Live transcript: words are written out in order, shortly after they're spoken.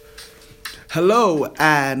Hello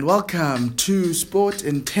and welcome to Sport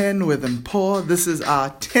in 10 with Mpo. This is our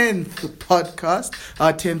 10th podcast,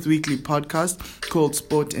 our 10th weekly podcast called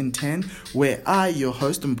Sport in 10, where I, your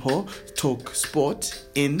host Mpo, talk sport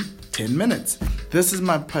in 10 minutes. This is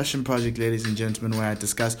my passion project, ladies and gentlemen, where I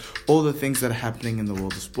discuss all the things that are happening in the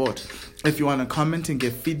world of sport. If you want to comment and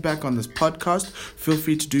give feedback on this podcast, feel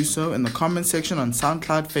free to do so in the comment section on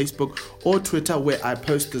SoundCloud, Facebook, or Twitter, where I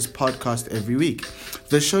post this podcast every week.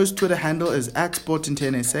 The show's Twitter handle is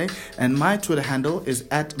 @Sport10SA, and my Twitter handle is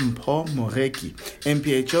 @MpoMoreki,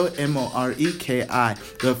 MPHOMOREKI.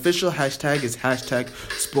 The official hashtag is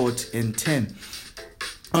 #SportIn10.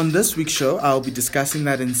 On this week's show, I'll be discussing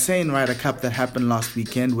that insane Ryder Cup that happened last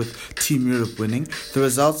weekend with Team Europe winning, the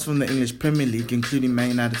results from the English Premier League, including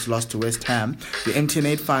Man Utd's loss to West Ham, the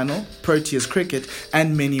MTN8 final, Proteas Cricket,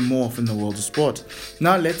 and many more from the world of sport.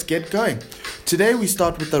 Now let's get going. Today we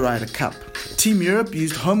start with the Ryder Cup. Team Europe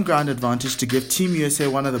used home ground advantage to give Team USA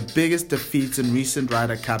one of the biggest defeats in recent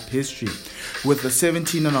Ryder Cup history, with a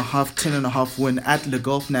 17.5, 10.5 win at Le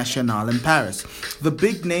Golf National in Paris. The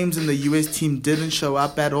big names in the US team didn't show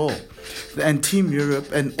up at all, and Team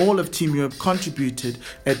Europe and all of Team Europe contributed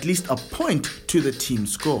at least a point to the team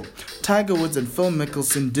score. Tiger Woods and Phil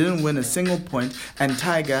Mickelson didn't win a single point, and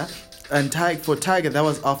for Tiger that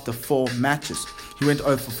was after 4 matches. He went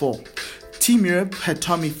 0 for 4. Team Europe had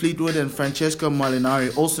Tommy Fleetwood and Francesco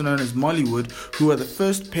Molinari, also known as Mollywood, who were the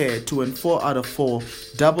first pair to win 4 out of 4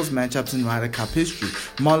 doubles matchups in Ryder Cup history.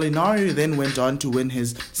 Molinari then went on to win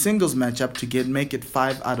his singles matchup to make it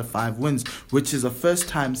 5 out of 5 wins, which is the first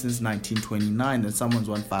time since 1929 that someone's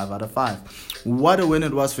won 5 out of 5. What a win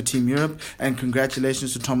it was for Team Europe, and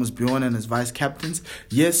congratulations to Thomas Bjorn and his vice-captains.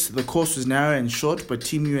 Yes, the course was narrow and short, but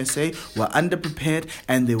Team USA were underprepared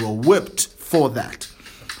and they were whipped for that.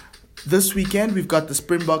 This weekend we've got the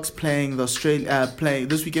Springboks playing the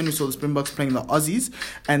This weekend we saw the Springboks playing the Aussies,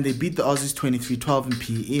 and they beat the Aussies 23-12 in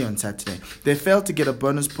PE on Saturday. They failed to get a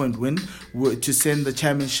bonus point win to send the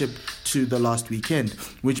championship to the last weekend,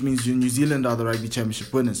 which means New Zealand are the rugby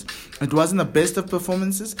championship winners. It wasn't the best of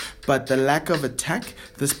performances, but the lack of attack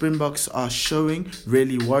the Springboks are showing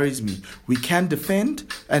really worries me. We can defend,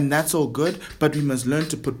 and that's all good, but we must learn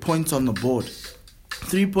to put points on the board.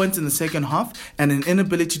 3 points in the second half and an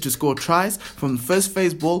inability to score tries from the first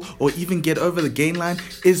phase ball or even get over the gain line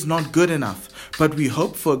is not good enough. But we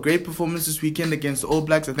hope for a great performance this weekend against the All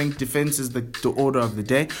Blacks. I think defense is the order of the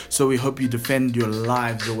day, so we hope you defend your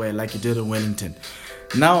lives away like you did in Wellington.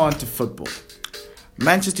 Now on to football.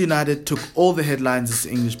 Manchester United took all the headlines this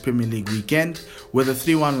English Premier League weekend with a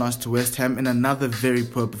 3-1 loss to West Ham in another very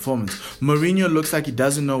poor performance. Mourinho looks like he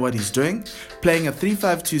doesn't know what he's doing, playing a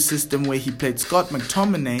 3-5-2 system where he played Scott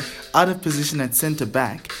McTominay out of position at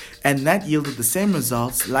centre-back, and that yielded the same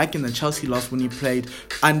results like in the Chelsea loss when he played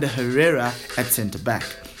under Herrera at centre-back.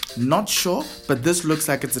 Not sure, but this looks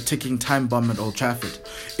like it's a ticking time bomb at Old Trafford.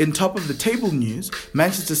 In top of the table news,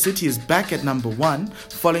 Manchester City is back at number 1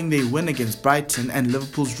 following their win against Brighton and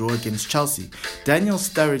Liverpool's draw against Chelsea. Daniel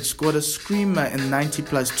Sturridge scored a screamer in 90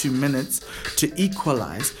 plus 2 minutes to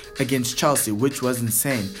equalise against Chelsea, which was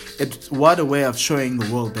insane. What a way of showing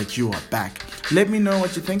the world that you are back. Let me know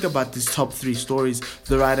what you think about these top 3 stories: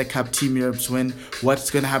 the Ryder Cup, Team Europe's win,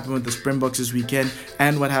 what's going to happen with the Springboks this weekend,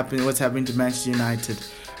 and what's happening to Manchester United.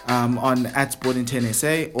 On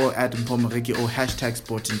 @Sport10SA or @MpoMoreki or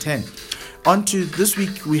 #Sport10. On to this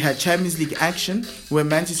week, we had Champions League action where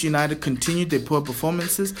Manchester United continued their poor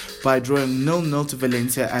performances by drawing 0-0 to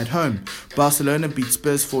Valencia at home. Barcelona beat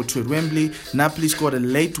Spurs 4-2 at Wembley. Napoli scored a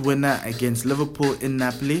late winner against Liverpool in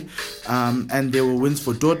Napoli. And there were wins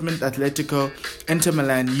for Dortmund, Atletico, Inter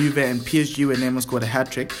Milan, Juve, and PSG where Neymar scored a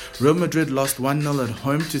hat-trick. Real Madrid lost 1-0 at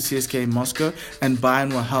home to CSKA Moscow, and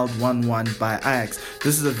Bayern were held 1-1 by Ajax.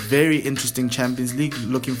 This is a very interesting Champions League.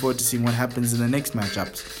 Looking forward to seeing what happens in the next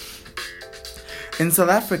matchups. In South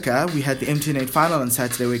Africa, we had the MTN8 final on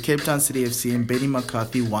Saturday where Cape Town City FC and Benny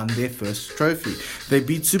McCarthy won their first trophy. They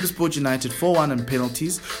beat SuperSport United 4-1 on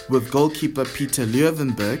penalties, with goalkeeper Peter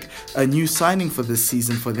Leeuwenburg, a new signing for this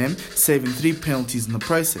season for them, saving 3 penalties in the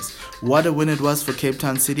process. What a win it was for Cape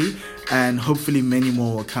Town City, and hopefully many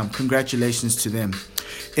more will come. Congratulations to them.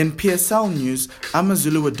 In PSL news,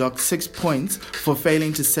 Amazulu were docked 6 points for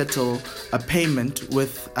failing to settle a payment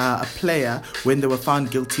with a player when they were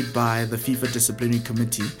found guilty by the FIFA Disciplinary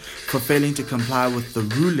Committee for failing to comply with the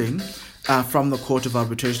ruling from the Court of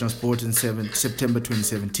Arbitration of Sport in September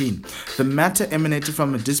 2017. The matter emanated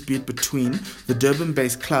from a dispute between the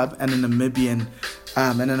Durban-based club and a Namibian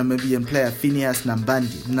and a Namibian player, Phineas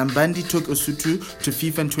Nambandi. Nambandi took Usuthu to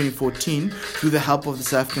FIFA in 2014 through the help of the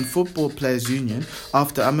South African Football Players Union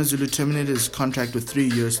after AmaZulu terminated his contract with 3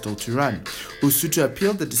 years still to run. Usuthu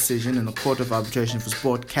appealed the decision in the Court of Arbitration for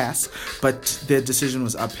Sport, CAS, but their decision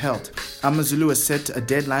was upheld. AmaZulu was set a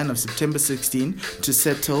deadline of September 16 to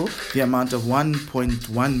settle the amount of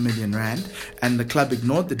 1.1 million rand, and the club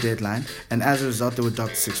ignored the deadline, and as a result they were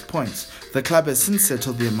docked 6 points. The club has since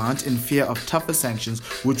settled the amount in fear of tougher sanctions,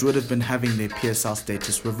 which would have been having their PSL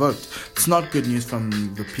status revoked. It's not good news from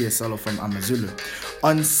the PSL or from AmaZulu.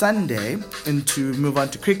 On Sunday, and to move on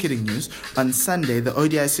to cricketing news, on Sunday the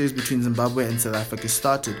ODI series between Zimbabwe and South Africa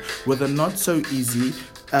started with a not so easy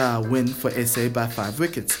win for SA by 5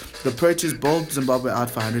 wickets. The Proteas bowled Zimbabwe out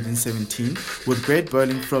for 117 with great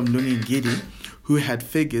bowling from Lungi Ngidi, who had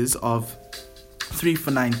figures of 3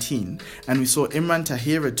 for 19, and we saw Imran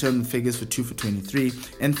Tahir return with figures for 2 for 23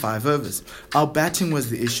 in 5 overs. Our batting was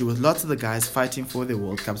the issue, with lots of the guys fighting for their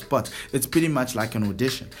World Cup spots. It's pretty much like an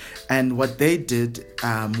audition, and what they did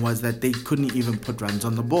was that they couldn't even put runs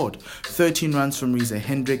on the board. 13 runs from Reza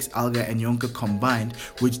Hendricks, Alga and Yonka combined,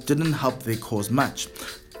 which didn't help their cause much.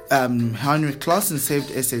 Heinrich Klaassen saved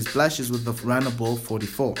SA's blushes with the runner ball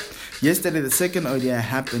 44. Yesterday, the second ODI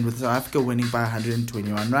happened with South Africa winning by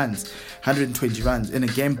 120 runs in a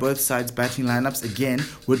game both sides' batting lineups again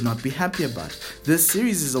would not be happy about. This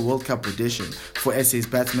series is a World Cup audition for SA's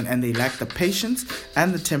batsmen, and they lack the patience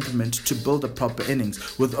and the temperament to build a proper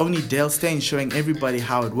innings, with only Dale Steyn showing everybody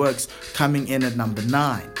how it works, coming in at number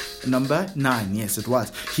 9. Number 9, yes it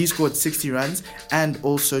was. He scored 60 runs and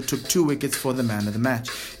also took 2 wickets for the man of the match.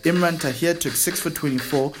 Imran Tahir took 6 for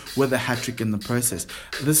 24 with a hat-trick in the process.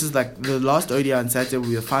 This is like the last ODI on Saturday will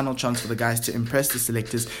be a final chance for the guys to impress the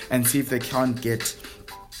selectors and see if they can't get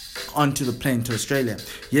onto the plane to Australia.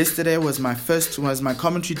 Yesterday was my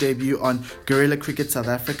commentary debut on Guerrilla Cricket South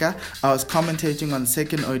Africa. I was commentating on the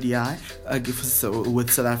second ODI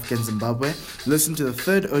with South Africa and Zimbabwe. Listen to the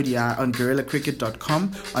third ODI on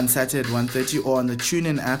guerrillacricket.com on Saturday at 1:30 or on the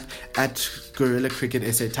TuneIn app at Guerrilla Cricket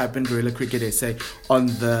SA. Type in Guerrilla Cricket SA on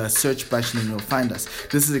the search button and you'll find us.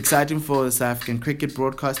 This is exciting for the South African cricket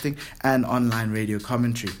broadcasting and online radio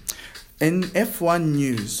commentary. In F1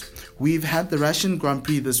 news, we've had the Russian Grand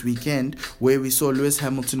Prix this weekend, where we saw Lewis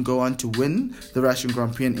Hamilton go on to win the Russian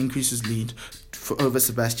Grand Prix and increase his lead over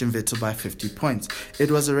Sebastian Vettel by 50 points.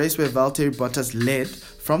 It was a race where Valtteri Bottas led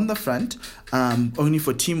from the front, only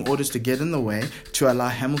for team orders to get in the way to allow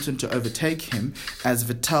Hamilton to overtake him, as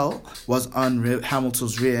Vettel was on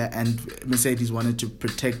Hamilton's rear and Mercedes wanted to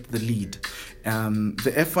protect the lead.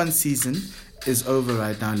 The F1 season is over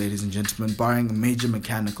right now, ladies and gentlemen, barring major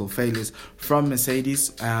mechanical failures from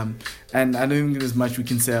Mercedes, and I don't think there's much we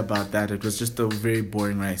can say about that. It was just a very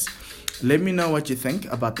boring race. Let me know what you think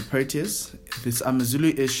about the Proteas, this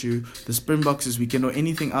AmaZulu issue, the Springboks this weekend, or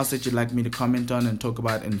anything else that you'd like me to comment on and talk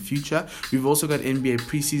about in future. We've also got NBA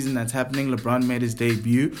preseason that's happening. LeBron made his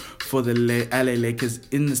debut for the LA Lakers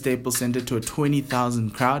in the Staples Center to a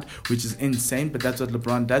 20,000 crowd, which is insane, but that's what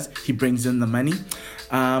LeBron does. He brings in the money.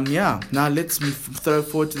 Now let's throw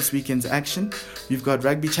forward to this weekend's action. We've got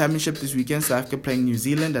Rugby Championship this weekend. South Africa playing New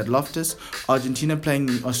Zealand at Loftus. Argentina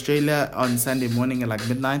playing Australia on Sunday morning at like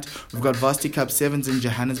midnight. We've got Varsity Cup 7s in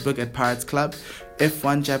Johannesburg at Pirates Club.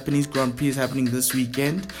 F1 Japanese Grand Prix is happening this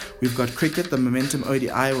weekend. We've got cricket. The Momentum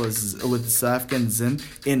ODI was with South Africa and Zim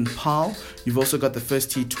in Paarl. You've also got the first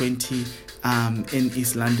T20 in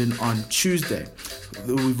East London on Tuesday.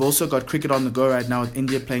 We've also got cricket on the go right now with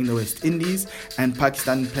India playing the West Indies and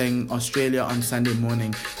Pakistan playing Australia on Sunday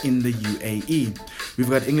morning in the UAE. We've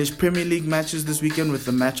got English Premier League matches this weekend, with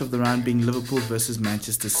the match of the round being Liverpool versus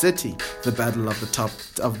Manchester City, the battle of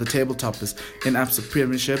the table toppers in ABSA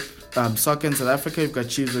Premiership. Soccer in South Africa, we've got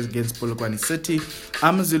Chiefs against Polokwane City,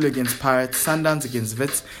 AmaZulu against Pirates, Sundowns against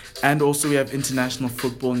Wits, and also we have international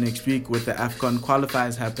football next week with the AFCON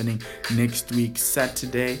qualifiers happening next week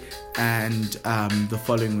Saturday and the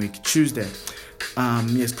following week Tuesday.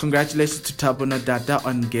 Yes, congratulations to Thabo Dada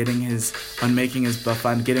on getting getting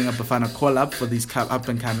a Bafana call up for these up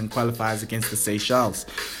and coming qualifiers against the Seychelles.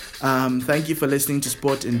 Thank you for listening to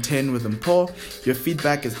Sport in 10 with Mpho. Your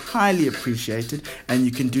feedback is highly appreciated, and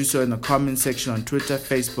you can do so in the comment section on Twitter,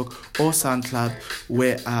 Facebook, or SoundCloud,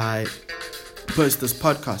 where I post this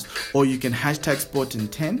podcast. Or you can hashtag Sport in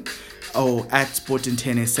 10 or at Sport in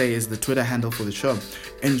 10 SA is the Twitter handle for the show.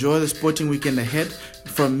 Enjoy the sporting weekend ahead.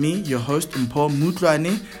 From me, your host Mpho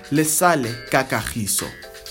Mutlwane Lesale Kakagiso.